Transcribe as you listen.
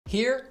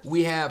Here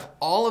we have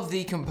all of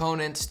the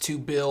components to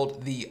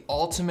build the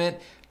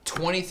ultimate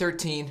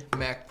 2013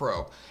 Mac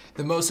Pro.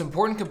 The most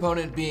important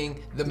component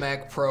being the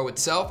Mac Pro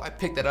itself. I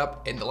picked that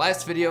up in the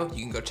last video.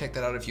 You can go check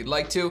that out if you'd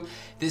like to.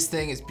 This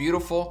thing is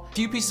beautiful. A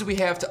few pieces we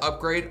have to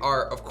upgrade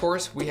are, of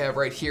course, we have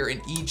right here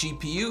an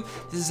eGPU.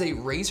 This is a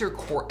Razer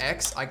Core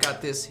X. I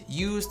got this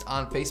used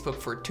on Facebook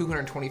for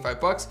 225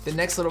 bucks. The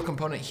next little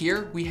component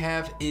here we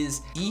have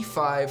is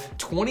E5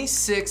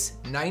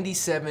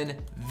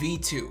 2697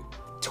 V2.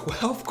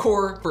 12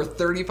 core for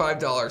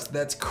 $35,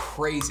 that's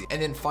crazy.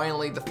 And then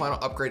finally, the final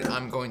upgrade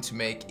I'm going to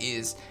make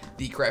is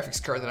the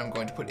graphics card that I'm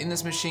going to put in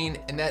this machine,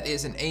 and that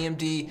is an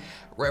AMD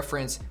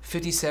reference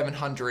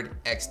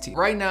 5700 XT.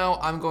 Right now,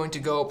 I'm going to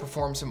go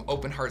perform some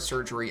open heart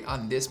surgery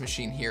on this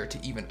machine here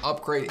to even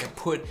upgrade and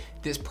put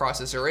this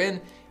processor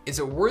in. It's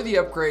a worthy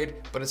upgrade,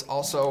 but it's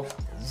also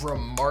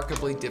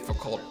remarkably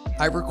difficult.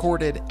 I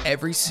recorded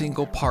every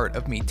single part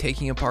of me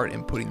taking apart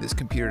and putting this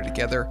computer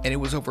together, and it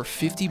was over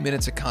 50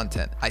 minutes of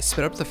content. I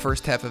sped up the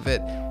first half of it,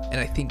 and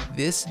I think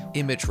this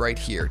image right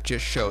here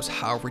just shows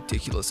how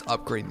ridiculous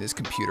upgrading this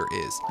computer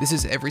is. This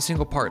is every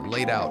single part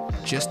laid out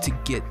just to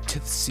get to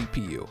the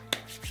CPU.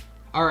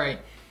 All right.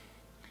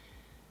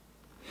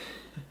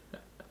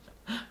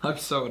 I'm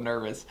so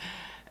nervous.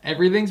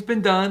 Everything's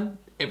been done.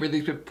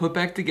 Everything's been put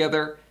back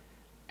together.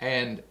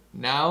 And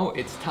now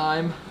it's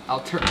time,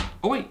 oh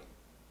wait,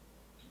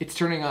 it's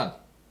turning on.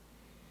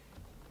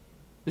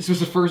 This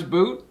was the first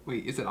boot?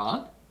 Wait, is it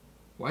on?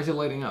 Why is it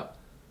lighting up?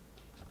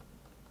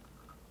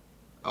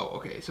 Oh,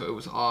 okay, so it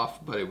was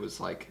off, but it was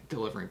like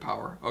delivering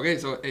power. Okay,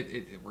 so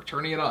we're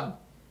turning it on.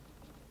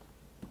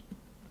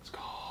 Let's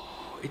go,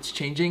 it's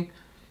changing.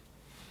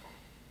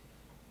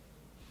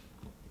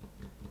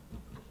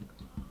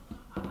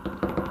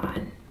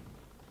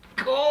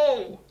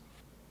 Go!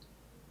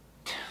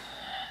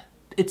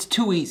 It's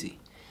too easy.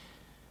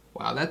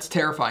 Wow, that's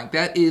terrifying.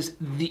 That is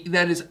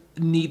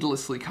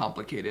needlessly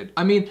complicated.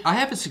 I mean, I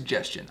have a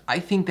suggestion. I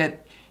think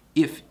that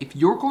if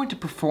you're going to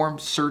perform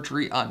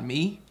surgery on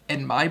me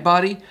and my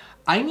body,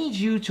 I need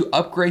you to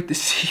upgrade the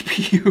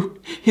CPU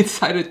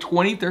inside a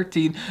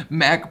 2013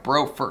 Mac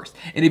Pro first.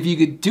 And if you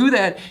could do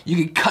that, you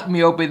can cut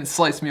me open and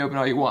slice me open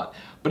all you want.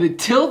 But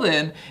until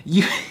then,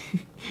 you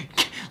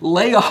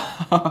lay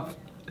off.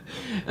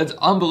 That's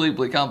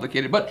unbelievably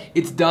complicated, but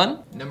it's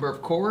done. Number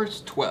of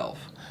cores, 12.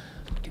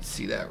 You can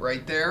see that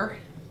right there.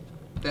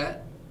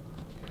 That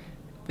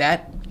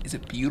is a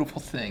beautiful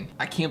thing.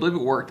 I can't believe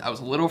it worked. I was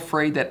a little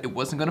afraid that it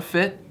wasn't gonna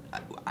fit.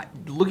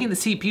 Looking at the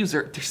CPUs,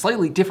 they're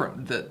slightly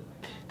different. The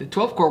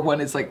 12 core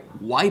one is like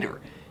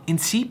wider. And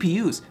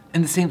CPUs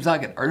in the same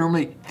socket are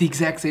normally the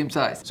exact same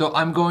size. So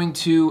I'm going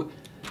to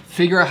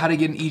figure out how to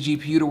get an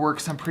eGPU to work,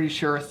 because I'm pretty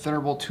sure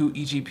Thunderbolt 2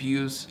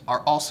 eGPUs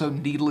are also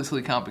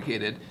needlessly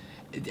complicated.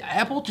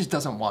 Apple just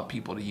doesn't want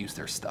people to use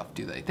their stuff,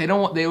 do they? They don't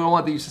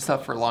want to use the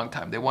stuff for a long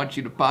time. They want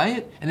you to buy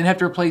it and then have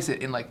to replace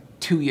it in like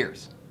 2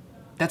 years.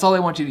 That's all they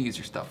want you to use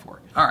your stuff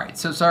for. All right,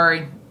 so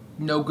sorry,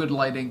 no good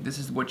lighting. This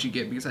is what you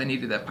get because I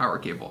needed that power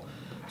cable.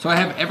 So I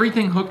have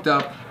everything hooked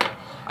up,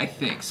 I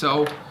think.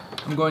 So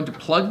I'm going to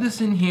plug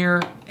this in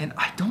here, and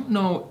I don't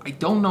know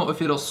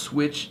if it'll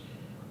switch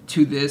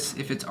to this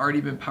if it's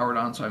already been powered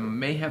on, so I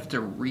may have to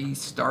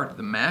restart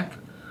the Mac.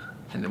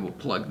 And then we'll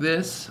plug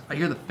this. I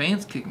hear the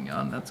fans kicking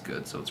on, that's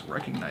good, so it's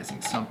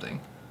recognizing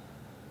something.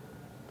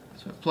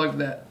 So I plugged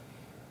that.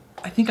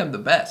 I think I'm the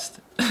best.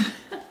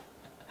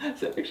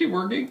 Is that actually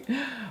working?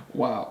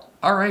 Wow.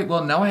 All right,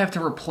 well now I have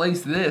to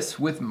replace this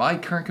with my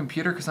current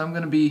computer because I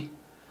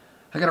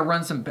gotta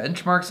run some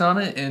benchmarks on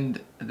it,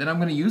 and then I'm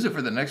gonna use it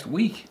for the next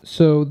week.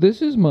 So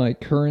this is my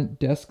current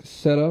desk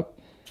setup.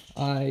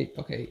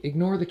 Okay,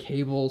 ignore the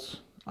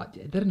cables.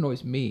 That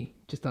annoys me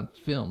just on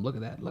film. Look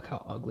at that, look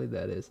how ugly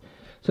that is.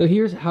 So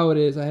here's how it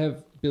is. I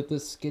have built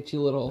this sketchy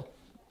little,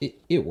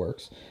 it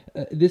works.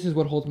 This is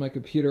what holds my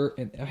computer,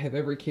 and I have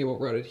every cable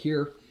routed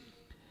here.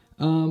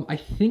 I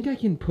think I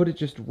can put it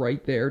just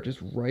right there, just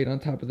right on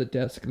top of the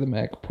desk of the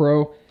Mac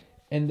Pro,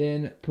 and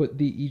then put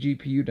the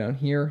eGPU down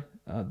here.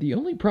 The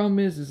only problem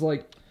is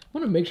like, I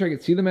want to make sure I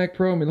can see the Mac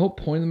Pro. I mean, the whole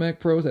point of the Mac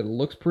Pro is that it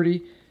looks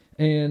pretty,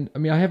 and I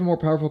mean, I have a more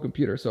powerful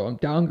computer, so I'm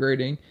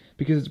downgrading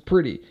because it's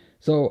pretty.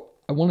 So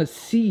I want to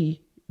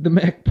see the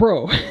Mac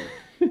Pro.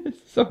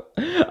 So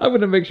I'm going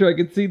to make sure I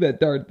can see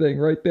that darn thing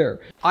right there.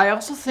 I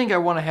also think I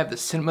want to have the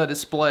cinema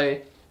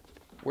display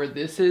where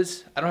this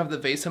is. I don't have the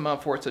VESA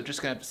mount for it, so I'm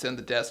just going to have to sit on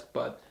the desk,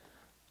 but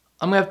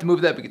I'm going to have to move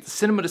that because the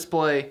cinema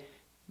display,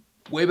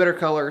 way better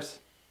colors,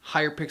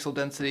 higher pixel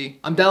density.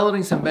 I'm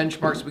downloading some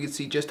benchmarks so we can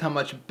see just how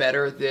much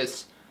better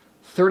this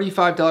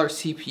 $35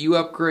 CPU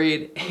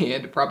upgrade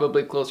and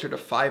probably closer to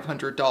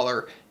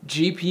 $500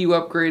 GPU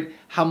upgrade,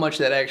 how much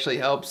that actually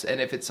helps,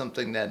 and if it's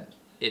something that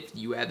if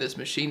you have this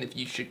machine, if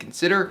you should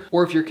consider,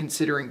 or if you're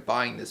considering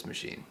buying this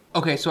machine.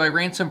 Okay, so I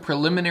ran some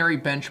preliminary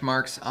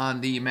benchmarks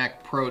on the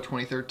Mac Pro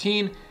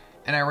 2013,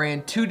 and I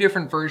ran two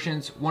different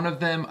versions. One of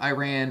them I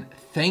ran,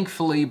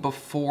 thankfully,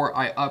 before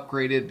I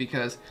upgraded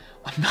because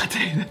I'm not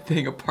taking that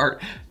thing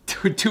apart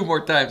two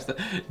more times to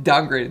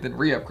downgrade it, then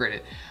re-upgrade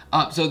it.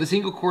 So the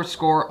single core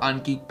score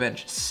on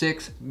Geekbench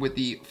 6 with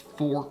the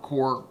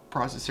 4-core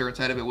processor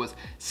inside of it was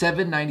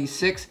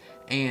 796,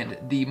 and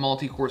the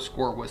multi-core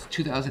score was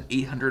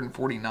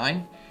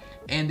 2,849.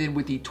 And then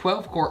with the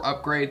 12-core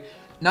upgrade,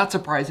 not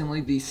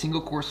surprisingly, the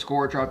single core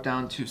score dropped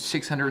down to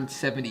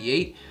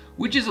 678,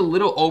 which is a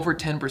little over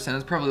 10%.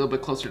 It's probably a little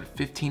bit closer to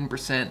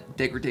 15%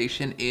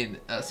 degradation in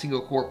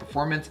single core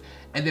performance.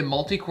 And then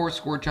multi-core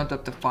score jumped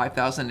up to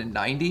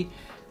 5,090.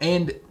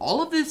 And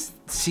all of this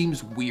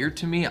seems weird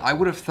to me. I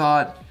would have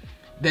thought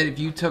that if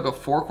you took a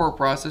 4-core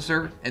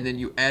processor and then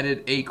you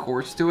added 8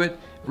 cores to it,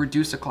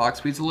 reduce the clock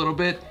speeds a little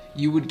bit,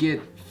 you would get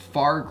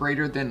far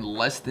greater than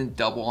less than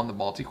double on the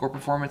multi-core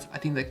performance. I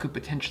think that could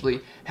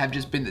potentially have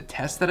just been the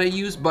test that I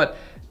used, but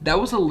that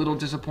was a little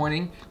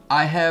disappointing.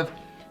 I have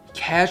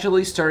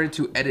casually started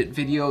to edit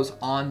videos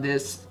on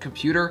this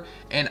computer,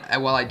 and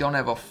while I don't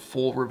have a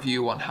full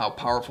review on how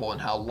powerful and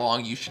how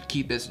long you should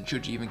keep this and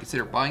should you even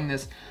consider buying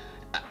this,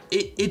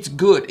 it's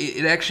good.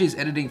 It actually is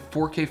editing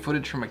 4K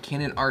footage from a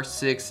Canon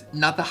R6,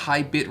 not the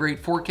high bitrate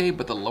 4K,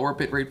 but the lower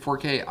bitrate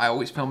 4K. I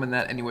always film in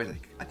that anyways.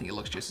 I think it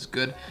looks just as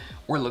good,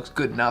 or it looks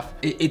good enough.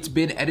 It's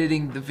been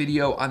editing the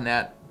video on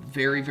that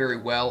very, very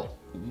well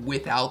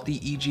without the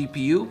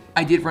eGPU.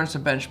 I did run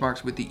some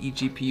benchmarks with the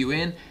eGPU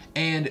in,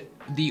 and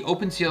the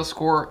OpenCL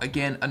score,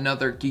 again,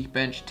 another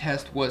Geekbench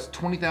test, was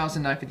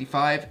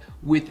 20,955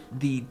 with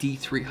the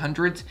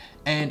D300s,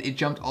 and it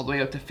jumped all the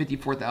way up to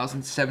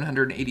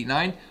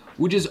 54,789,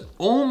 which is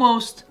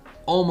almost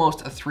a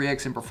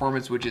 3x in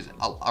performance, which is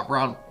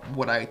around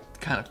what I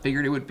kind of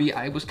figured it would be.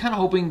 I was kind of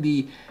hoping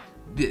the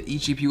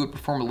eGPU would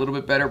perform a little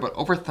bit better, but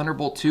over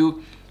Thunderbolt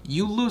 2,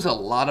 you lose a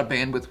lot of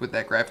bandwidth with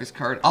that graphics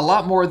card, a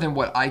lot more than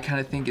what I kind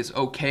of think is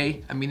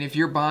okay. I mean, if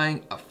you're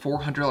buying a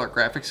 $400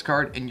 graphics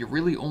card and you're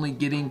really only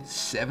getting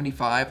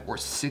 75 or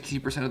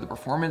 60% of the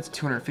performance,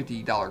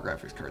 $250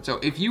 graphics card. So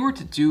if you were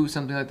to do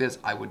something like this,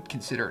 I would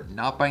consider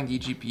not buying the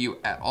eGPU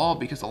at all,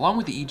 because along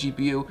with the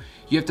eGPU,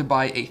 you have to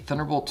buy a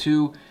Thunderbolt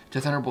 2 to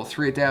Thunderbolt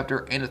 3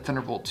 adapter and a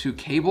Thunderbolt 2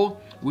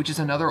 cable, which is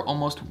another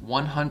almost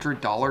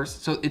 $100.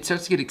 So it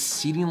starts to get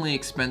exceedingly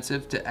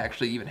expensive to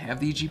actually even have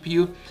the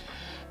eGPU.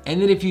 And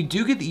then if you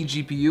do get the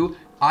eGPU,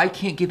 I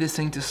can't get this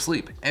thing to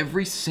sleep.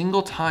 Every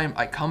single time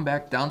I come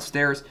back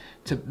downstairs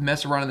to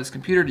mess around on this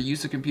computer, to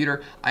use the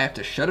computer, I have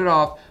to shut it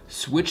off,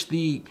 switch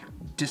the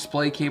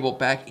display cable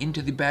back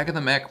into the back of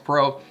the Mac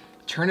Pro,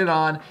 turn it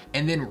on,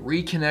 and then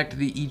reconnect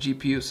the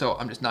eGPU. So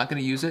I'm just not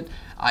gonna use it.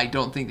 I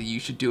don't think that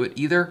you should do it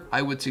either.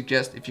 I would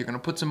suggest, if you're gonna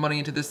put some money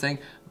into this thing,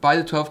 buy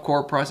the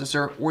 12-core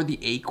processor or the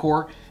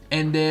 8-core,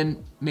 and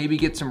then maybe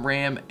get some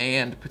RAM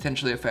and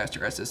potentially a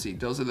faster SSD.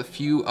 Those are the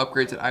few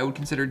upgrades that I would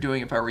consider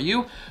doing if I were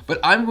you, but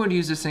I'm going to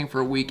use this thing for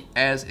a week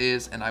as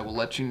is, and I will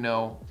let you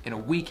know in a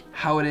week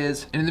how it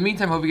is. And in the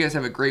meantime, I hope you guys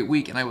have a great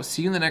week, and I will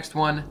see you in the next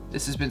one.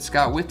 This has been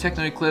Scott with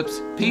Techno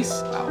Eclipse. Peace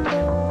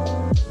out.